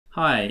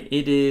Hi,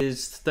 it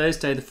is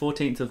Thursday the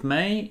 14th of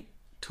May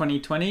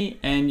 2020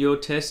 and your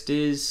test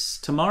is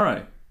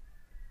tomorrow.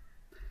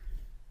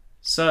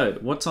 So,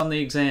 what's on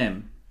the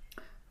exam?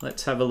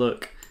 Let's have a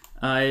look.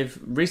 I've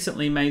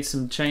recently made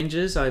some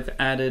changes. I've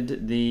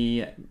added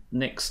the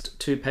next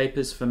two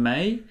papers for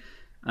May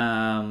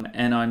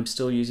and I'm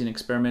still using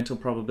experimental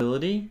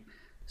probability.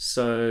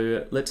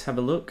 So let's have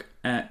a look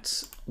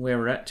at where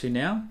we're at to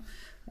now.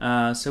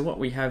 So what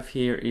we have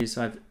here is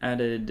I've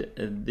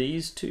added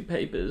these two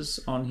papers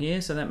on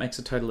here, so that makes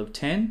a total of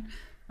 10.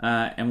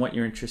 And what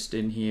you're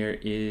interested in here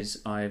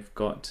is I've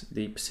got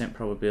the percent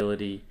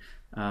probability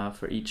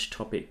for each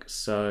topic.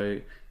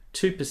 So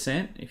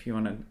 2%, if you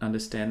want to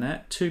understand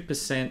that,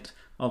 2%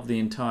 of the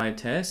entire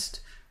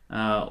test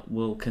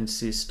will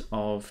consist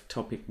of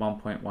topic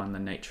 1.1, the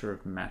nature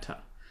of matter.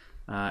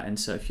 And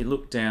so if you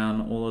look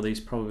down all of these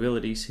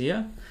probabilities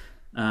here,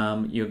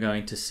 you're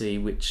going to see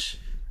which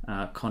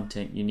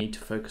content you need to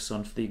focus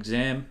on for the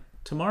exam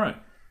tomorrow.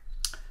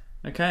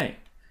 Okay,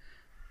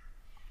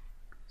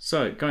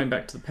 so going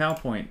back to the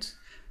PowerPoint.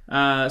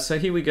 So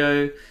here we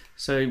go.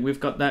 So we've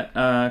got that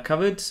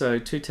covered. So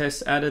 2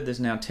 tests added.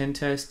 There's now 10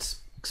 tests.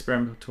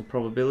 Experimental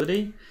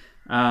probability.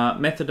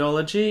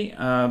 Methodology,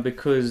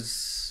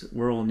 because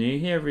we're all new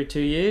here every 2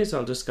 years,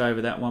 I'll just go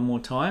over that one more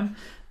time.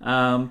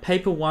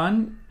 Paper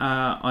 1,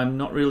 I'm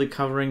not really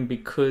covering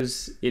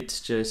because it's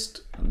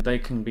just, they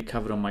can be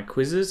covered on my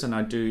quizzes, and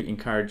I do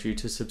encourage you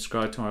to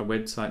subscribe to my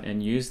website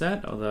and use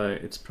that, although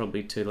it's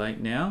probably too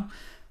late now.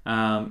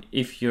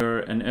 If you're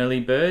an early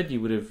bird, you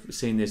would have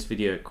seen this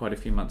video quite a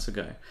few months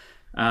ago.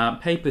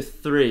 Paper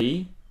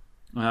 3,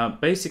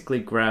 basically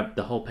grab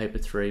the whole paper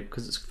 3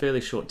 because it's a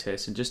fairly short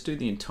test, and just do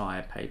the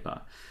entire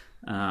paper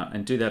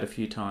and do that a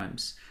few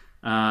times.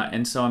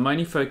 And so I'm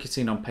only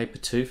focusing on paper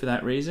 2 for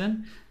that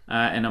reason,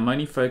 and I'm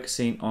only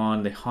focusing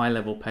on the high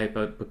level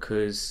paper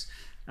because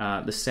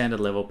the standard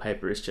level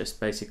paper is just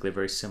basically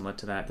very similar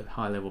to that. The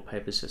high level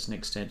paper is just an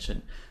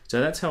extension.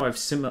 So that's how I've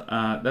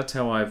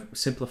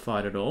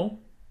simplified it all.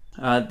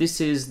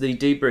 This is the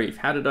debrief.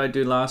 How did I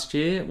do last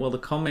year? Well, the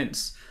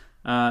comments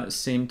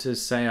seem to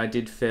say I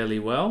did fairly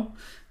well.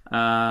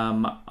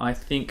 I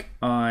think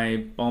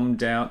I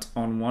bombed out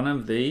on one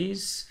of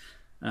these.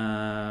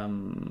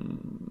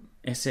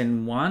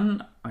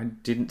 SN1 I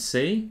didn't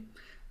see,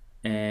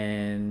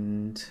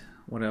 and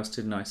what else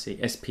didn't I see?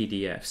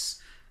 SPDFs.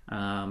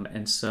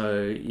 And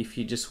so if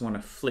you just want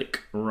to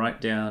flick right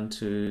down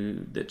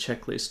to the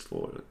checklist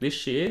for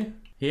this year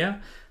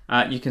here,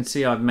 you can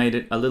see I've made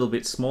it a little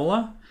bit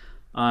smaller.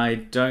 I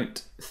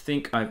don't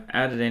think I've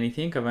added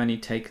anything. I've only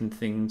taken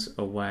things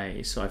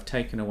away. So I've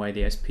taken away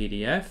the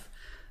SPDF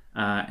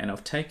and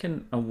I've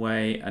taken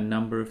away a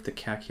number of the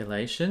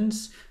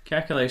calculations.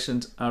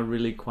 Calculations are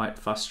really quite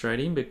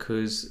frustrating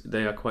because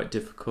they are quite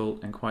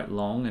difficult and quite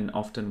long and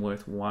often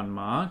worth 1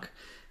 mark.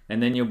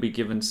 And then you'll be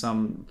given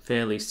some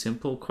fairly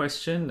simple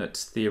question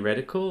that's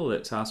theoretical,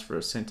 that's asked for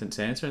a sentence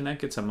answer, and that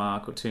gets a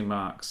mark or 2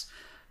 marks,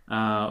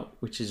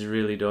 which is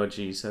really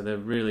dodgy. So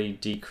they've really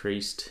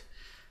decreased.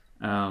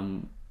 I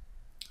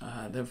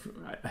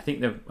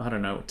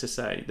don't know what to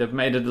say. They've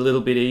made it a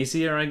little bit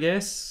easier, I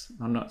guess.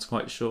 I'm not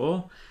quite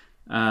sure.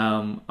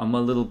 I'm a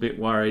little bit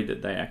worried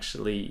that they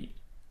actually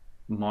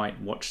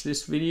might watch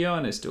this video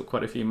and it's still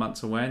quite a few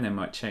months away and they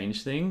might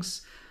change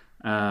things.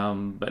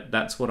 But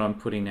that's what I'm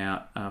putting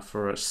out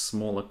for a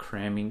smaller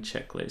cramming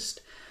checklist.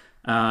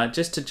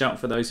 Just to jump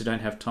for those who don't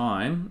have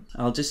time,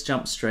 I'll just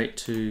jump straight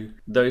to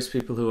those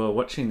people who are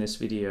watching this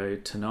video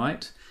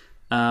tonight.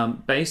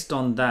 Based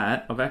on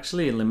that, I've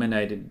actually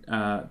eliminated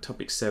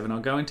topic 7.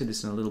 I'll go into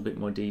this in a little bit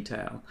more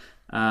detail,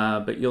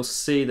 but you'll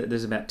see that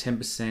there's about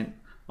 10%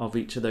 of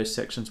each of those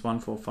sections, 1,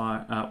 4,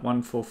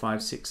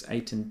 5, 6,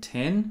 8, and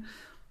 10.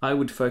 I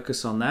would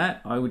focus on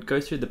that. I would go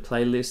through the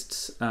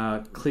playlists,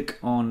 click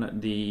on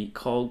the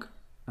cog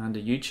under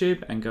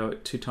YouTube and go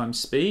at 2 times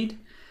speed.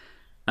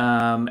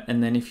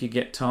 And then if you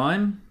get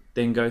time,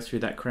 then go through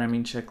that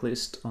cramming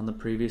checklist on the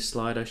previous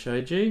slide I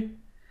showed you.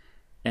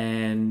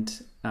 And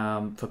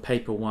for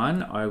paper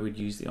 1, I would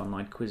use the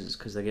online quizzes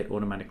because they get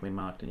automatically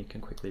marked and you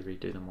can quickly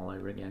redo them all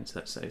over again, so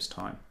that saves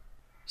time.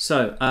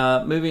 So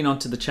moving on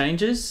to the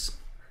changes,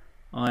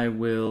 I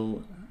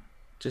will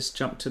just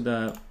jump to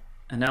the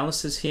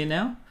analysis here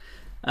now.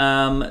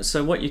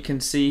 So what you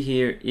can see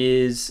here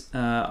is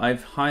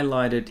I've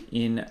highlighted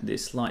in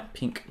this light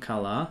pink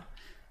color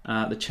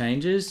the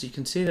changes. You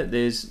can see that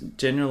there's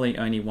generally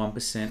only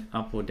 1%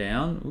 up or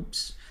down.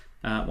 Oops,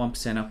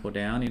 1% up or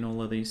down in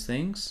all of these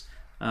things.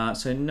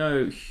 So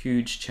no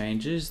huge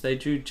changes. They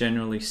do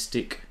generally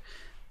stick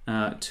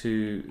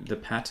to the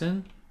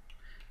pattern.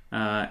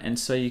 And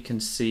so you can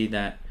see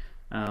that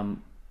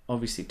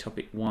obviously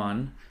topic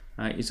 1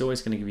 is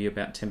always going to give you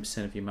about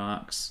 10% of your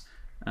marks.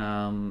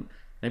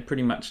 They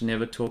pretty much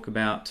never talk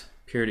about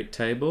periodic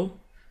table.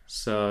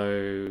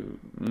 So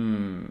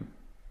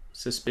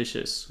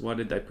suspicious. Why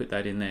did they put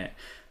that in there?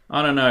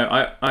 I don't know.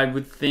 I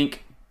would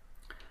think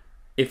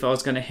if I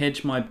was going to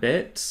hedge my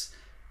bets,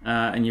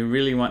 and you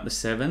really want the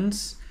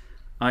 7s,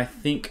 I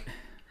think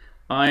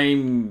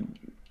I'm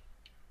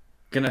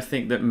going to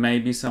think that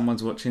maybe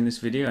someone's watching this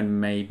video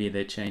and maybe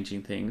they're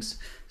changing things.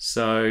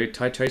 So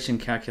titration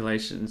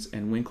calculations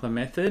and Winkler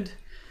method.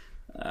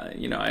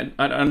 You know,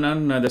 I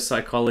don't know the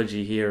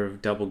psychology here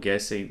of double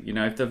guessing. You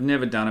know, if they've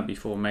never done it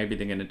before, maybe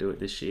they're going to do it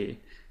this year.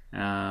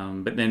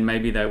 But then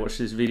maybe they watch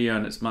this video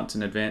and it's months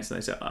in advance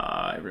and they say,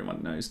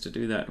 everyone knows to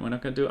do that. We're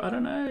not going to do it. I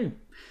don't know.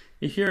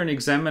 If you're an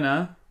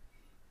examiner,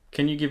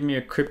 can you give me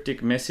a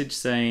cryptic message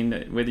saying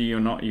that whether or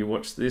not you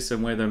watch this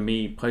and whether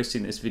me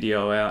posting this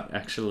video out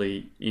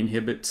actually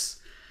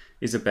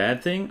is a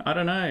bad thing? I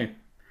don't know.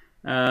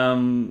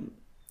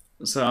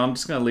 So I'm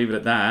just going to leave it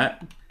at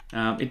that.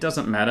 It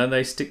doesn't matter.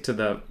 They stick to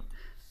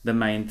the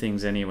main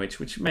things anyway,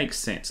 which makes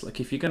sense. Like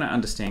if you're going to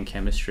understand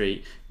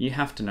chemistry, you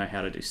have to know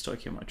how to do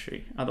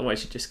stoichiometry.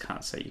 Otherwise, you just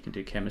can't say you can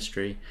do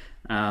chemistry.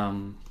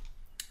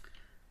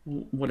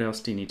 What else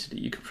do you need to do?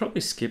 You could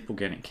probably skip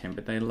organic chem,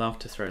 but they love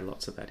to throw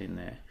lots of that in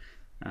there.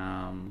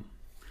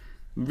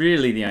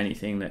 Really, the only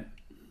thing that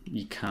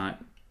you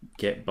can't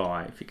get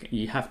by,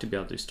 you have to be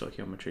able to do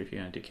stoichiometry if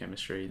you're going to do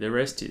chemistry. The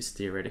rest is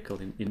theoretical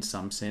in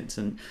some sense,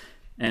 and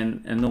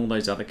all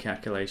those other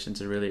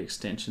calculations are really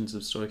extensions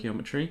of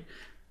stoichiometry.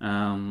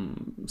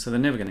 So they're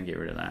never going to get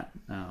rid of that.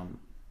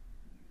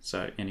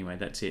 So anyway,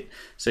 that's it.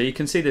 So you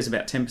can see there's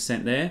about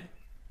 10% there.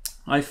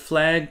 I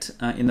flagged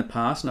in the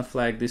past, and I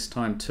flagged this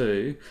time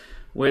too,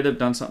 where they've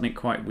done something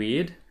quite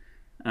weird.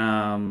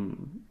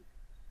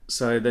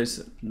 So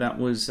that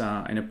was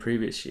in a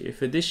previous year.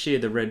 For this year,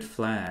 the red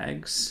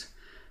flags,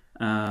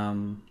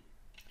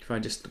 if I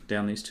just look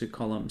down these two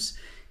columns,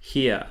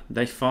 here,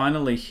 they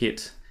finally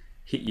hit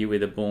you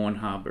with a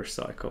Born-Haber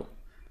cycle.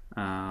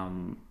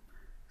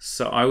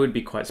 So I would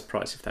be quite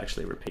surprised if they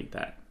actually repeat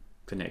that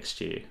for next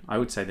year. I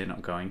would say they're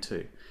not going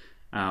to.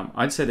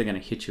 I'd say they're going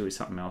to hit you with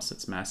something else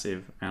that's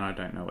massive, and I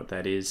don't know what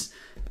that is.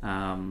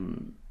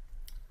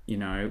 You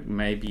know,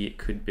 maybe it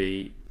could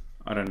be,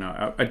 I don't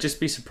know. I'd just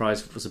be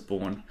surprised if it was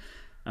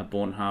a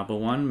Born-Haber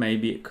one.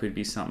 Maybe it could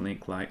be something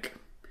like,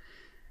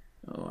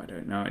 I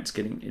don't know. It's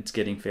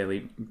getting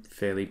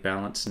fairly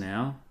balanced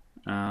now.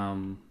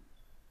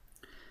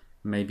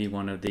 Maybe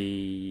one of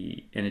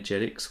the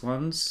energetics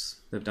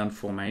ones. They've done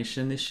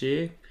formation this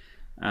year,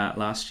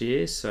 last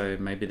year, so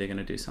maybe they're going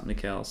to do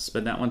something else.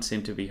 But that one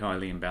seemed to be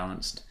highly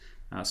imbalanced,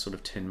 sort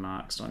of 10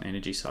 marks on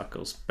energy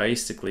cycles,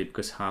 basically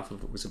because half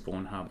of it was a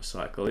Born-Haber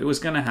cycle. It was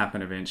going to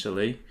happen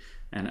eventually,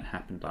 and it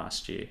happened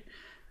last year.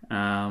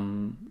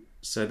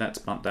 So that's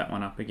bumped that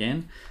one up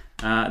again.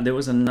 There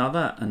was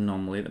another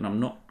anomaly that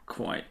I'm not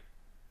quite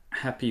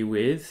happy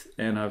with,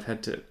 and I've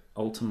had to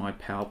alter my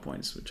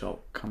PowerPoints, which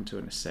I'll come to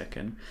in a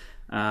second.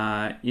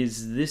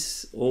 Is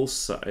this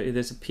also,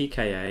 there's a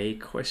pKa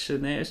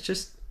question there. It's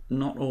just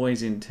not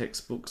always in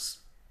textbooks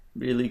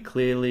really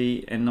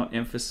clearly and not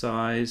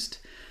emphasized.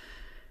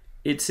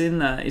 It's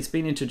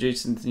been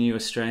introduced into the new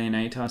Australian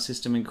ATAR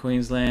system in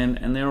Queensland,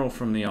 and they're all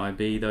from the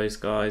IB, those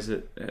guys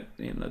in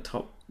the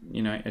top,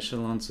 you know,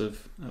 echelons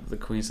of the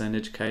Queensland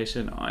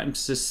education. I'm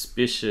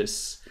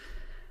suspicious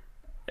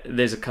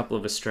there's a couple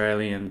of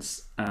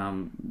Australians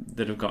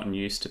that have gotten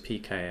used to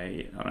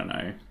pKa. I don't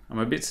know. I'm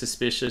a bit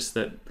suspicious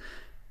that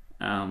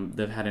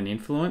they've had an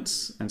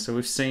influence, and so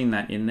we've seen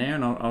that in there,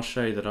 and I'll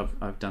show you that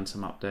I've done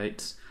some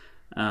updates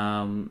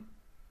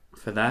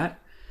for that.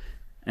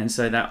 And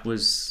so that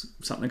was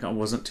something I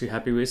wasn't too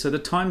happy with. So the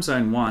time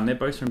zone 1, they're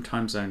both from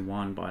time zone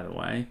 1, by the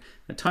way.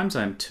 The time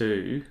zone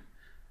 2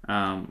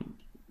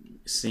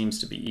 seems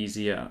to be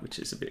easier, which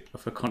is a bit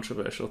of a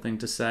controversial thing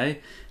to say.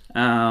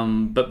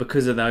 But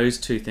because of those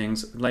two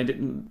things,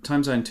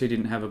 time zone 2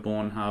 didn't have a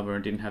Born-Haber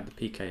and didn't have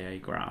the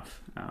pKa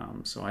graph.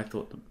 So I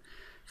thought that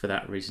for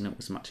that reason it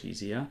was much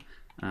easier.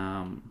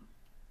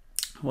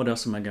 What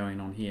else am I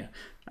going on here?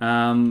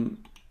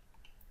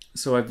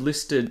 So I've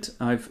listed,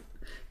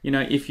 you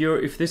know,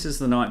 if this is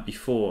the night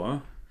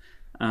before,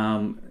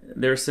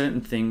 there are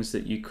certain things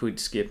that you could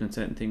skip and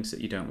certain things that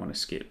you don't want to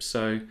skip.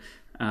 So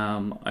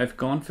I've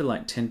gone for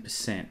like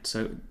 10%.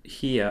 So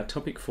here,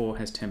 topic 4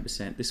 has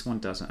 10%. This one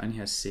doesn't, only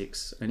has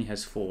 6, only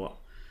has 4.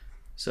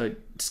 So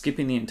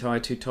skipping the entire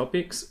 2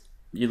 topics,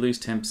 you lose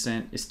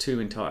 10%. It's 2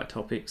 entire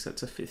topics.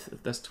 That's a fifth.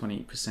 That's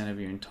 20% of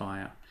your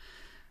entire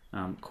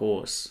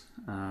course.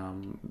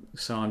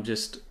 So I'm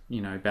just,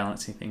 you know,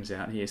 balancing things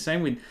out here.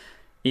 Same with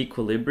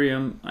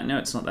equilibrium. I know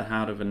it's not the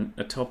heart of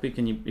a topic,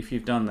 and if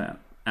you've done that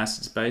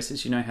acids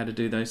bases, you know how to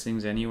do those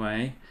things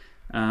anyway.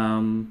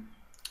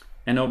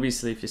 And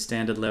obviously, if you're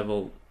standard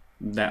level,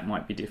 that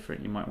might be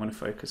different. You might want to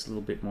focus a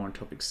little bit more on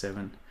topic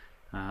 7.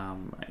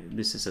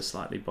 This is a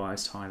slightly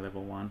biased high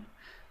level one.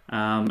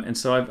 And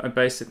so I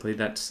basically,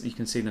 you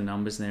can see the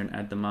numbers there and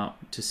add them up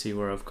to see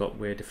where I've got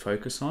where to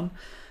focus on.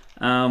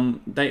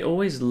 They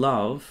always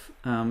love,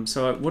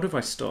 so what have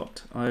I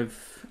stopped?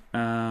 I've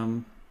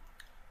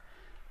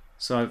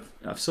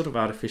sort of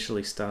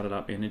artificially started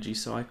up energy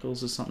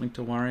cycles as something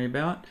to worry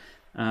about.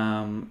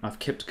 I've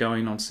kept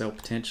going on cell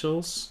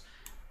potentials,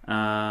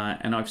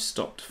 and I've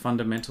stopped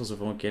fundamentals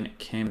of organic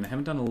chem. They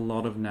haven't done a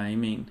lot of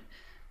naming,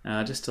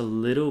 just a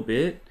little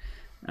bit.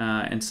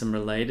 and some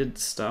related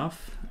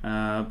stuff,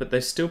 but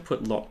they still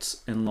put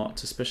lots and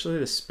lots, especially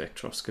the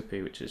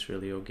spectroscopy, which is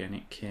really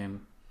organic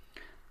chem.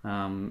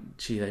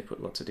 Gee, they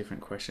put lots of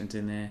different questions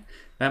in there.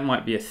 That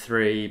might be a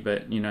 3,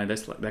 but you know,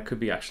 that could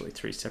be actually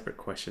 3 separate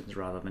questions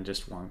rather than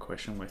just one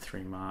question worth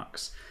 3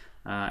 marks.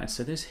 And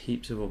so there's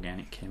heaps of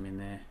organic chem in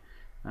there,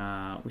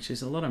 which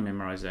is a lot of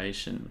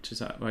memorization, which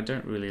is I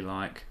don't really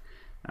like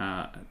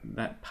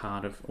that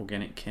part of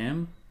organic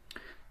chem.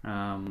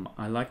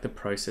 I like the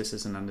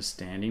processes and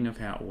understanding of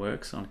how it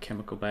works on a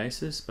chemical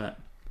basis, but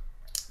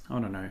I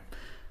don't know,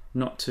 I'm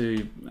not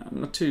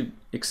too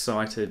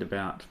excited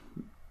about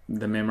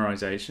the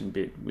memorization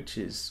bit, which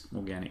is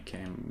organic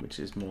chem, which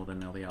is more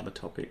than all the other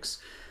topics.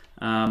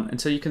 And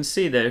so you can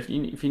see that if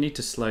you need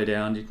to slow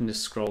down, you can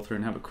just scroll through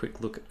and have a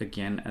quick look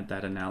again at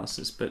that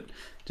analysis. But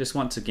just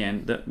once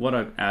again, what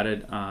I've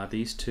added are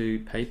these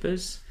 2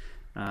 papers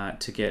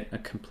to get a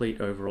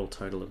complete overall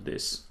total of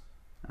this.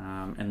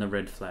 And the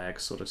red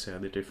flags sort of show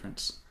the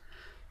difference.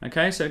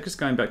 Okay, so just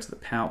going back to the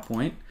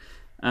PowerPoint.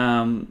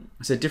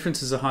 So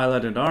differences are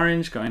highlighted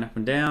orange, going up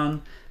and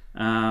down.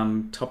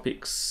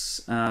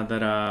 Topics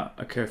that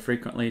occur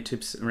frequently,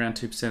 around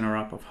 2% or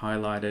up, I've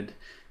highlighted,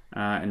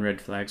 and red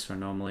flags for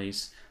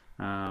anomalies.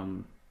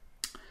 And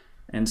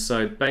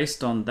so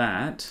based on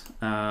that,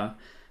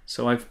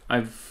 so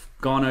I've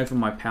gone over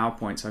my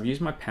PowerPoints. I've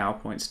used my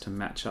PowerPoints to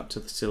match up to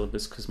the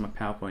syllabus, because my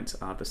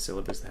PowerPoints are the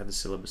syllabus. They have the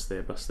syllabus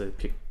there, but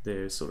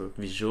they're sort of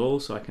visual,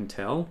 so I can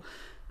tell.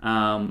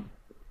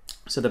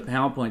 So the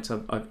PowerPoints,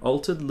 I've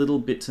altered little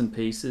bits and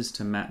pieces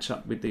to match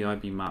up with the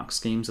IB mark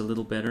schemes a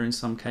little better in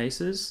some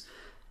cases,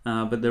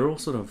 but they're all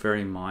sort of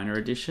very minor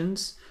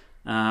additions.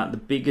 The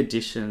big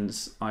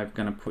additions I'm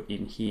going to put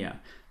in here.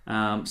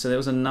 So there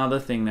was another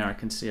thing there I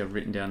can see I've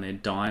written down there,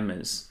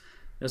 dimers.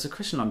 There's a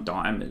question on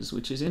dimers,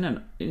 which is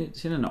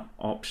it's in an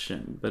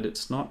option, but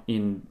it's not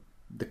in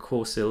the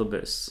core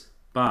syllabus.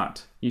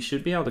 But you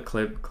should be able to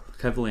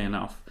cleverly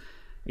enough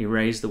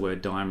erase the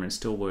word dimer and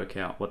still work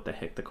out what the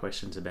heck the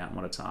question's about and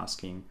what it's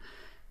asking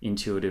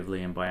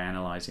intuitively and by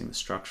analyzing the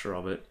structure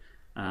of it.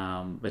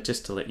 But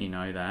just to let you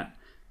know that,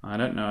 I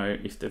don't know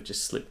if they've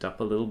just slipped up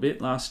a little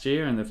bit last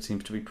year and they've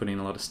seemed to be putting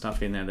a lot of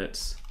stuff in there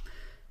that's,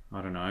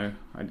 I don't know,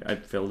 I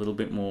feel a little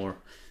bit more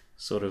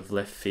sort of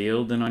left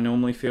field than I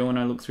normally feel when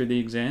I look through the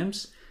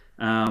exams.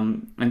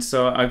 And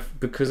so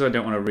because I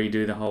don't want to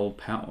redo the whole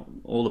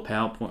all the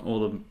PowerPoint, all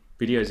the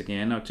videos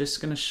again, I'm just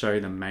going to show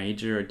the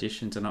major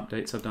additions and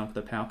updates I've done for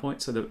the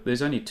PowerPoint. So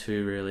there's only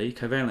 2 really.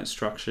 Covalent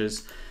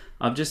structures,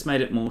 I've just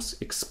made it more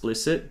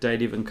explicit,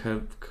 dative and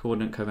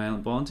coordinate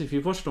covalent bonds. If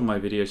you've watched all my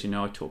videos, you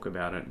know I talk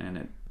about it and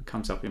it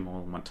comes up in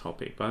more than one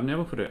topic, but I've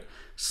never put a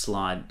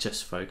slide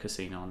just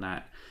focusing on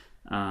that.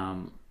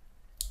 And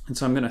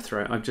so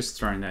I've just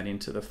thrown that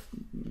into the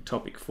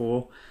topic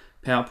 4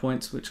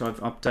 PowerPoints, which I've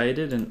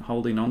updated and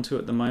holding on to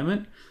at the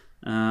moment.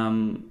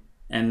 And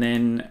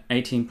then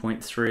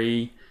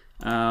 18.3,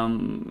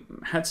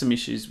 had some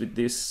issues with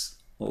this,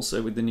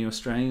 also with the new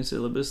Australian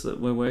syllabus that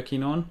we're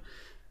working on.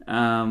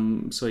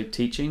 So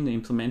teaching,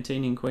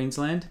 implementing in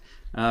Queensland.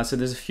 So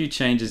there's a few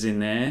changes in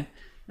there.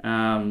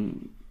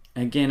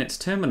 Again, it's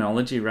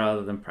terminology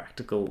rather than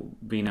practical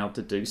being able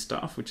to do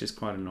stuff, which is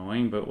quite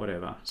annoying, but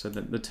whatever. So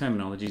the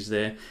terminology is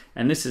there.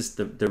 And this is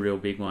the real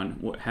big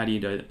one. How do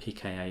you know the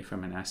pKa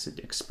from an acid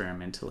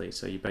experimentally?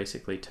 So you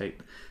basically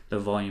take the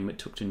volume it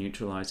took to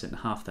neutralize it,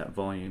 and half that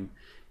volume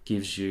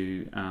gives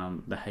you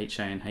the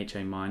HA and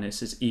HA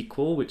minus is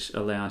equal, which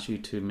allows you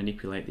to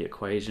manipulate the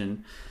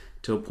equation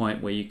to a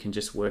point where you can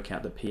just work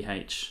out the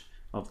pH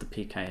of the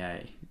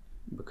pKa,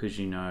 because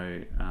you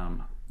know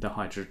the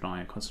hydrogen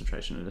ion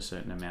concentration at a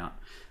certain amount.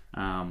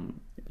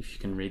 If you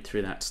can read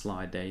through that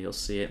slide there, you'll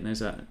see it.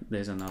 And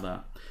there's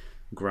another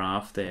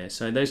graph there.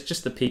 So there's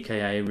just the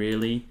pKa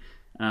really,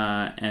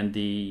 and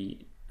the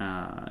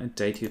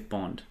dative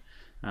bond.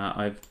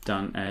 I've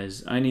done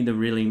as only the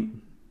really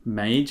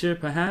major,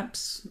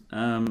 perhaps,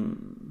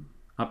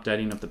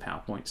 updating of the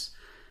PowerPoints.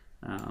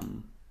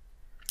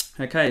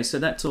 Okay, so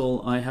that's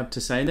all I have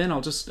to say then.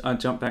 I'll just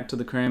jump back to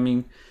the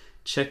cramming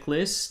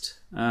checklist.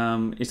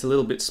 It's a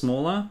little bit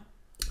smaller.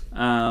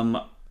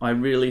 I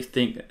really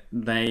think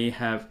they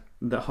have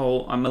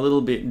I'm a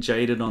little bit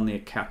jaded on their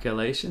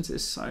calculations.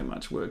 There's so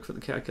much work for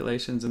the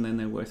calculations, and then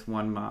they're worth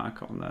 1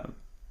 mark on the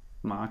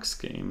mark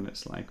scheme, and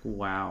it's like,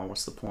 wow,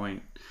 what's the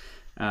point?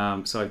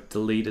 So I've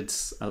deleted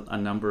a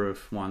number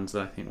of ones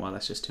that I think, well,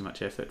 that's just too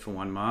much effort for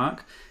 1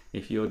 mark.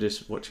 If you're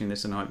just watching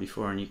this the night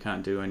before and you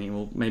can't do any,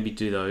 well, maybe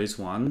do those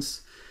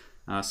ones.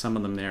 Some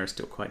of them there are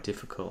still quite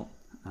difficult.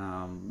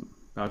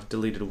 I've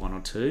deleted 1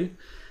 or 2.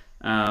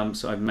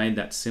 So I've made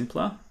that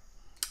simpler.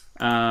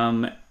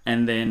 And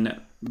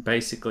then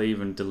basically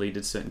even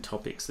deleted certain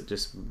topics that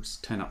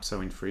just turn up so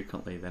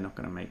infrequently, they're not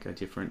going to make a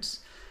difference.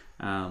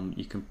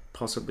 You can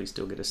possibly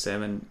still get a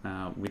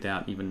 7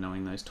 without even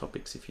knowing those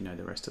topics if you know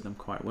the rest of them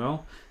quite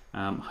well.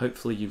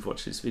 Hopefully you've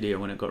watched this video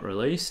when it got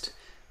released,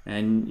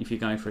 and if you're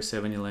going for a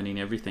 7, you're learning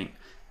everything,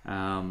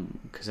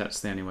 because that's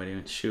the only way to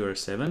ensure a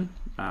 7.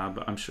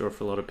 But I'm sure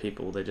for a lot of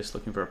people, they're just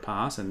looking for a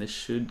pass, and this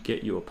should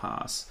get you a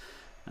pass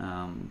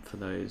for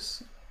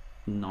those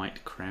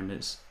night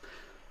crammers.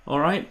 All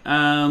right,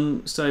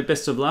 so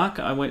best of luck.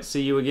 I won't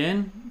see you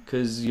again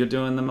because you're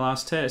doing the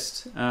last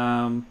test.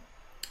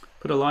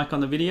 Put a like on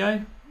the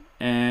video,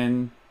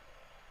 and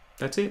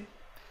that's it.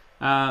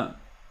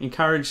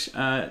 Encourage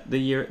the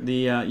year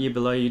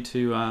below you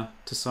to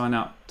sign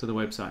up to the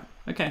website.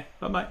 Okay,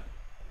 bye bye.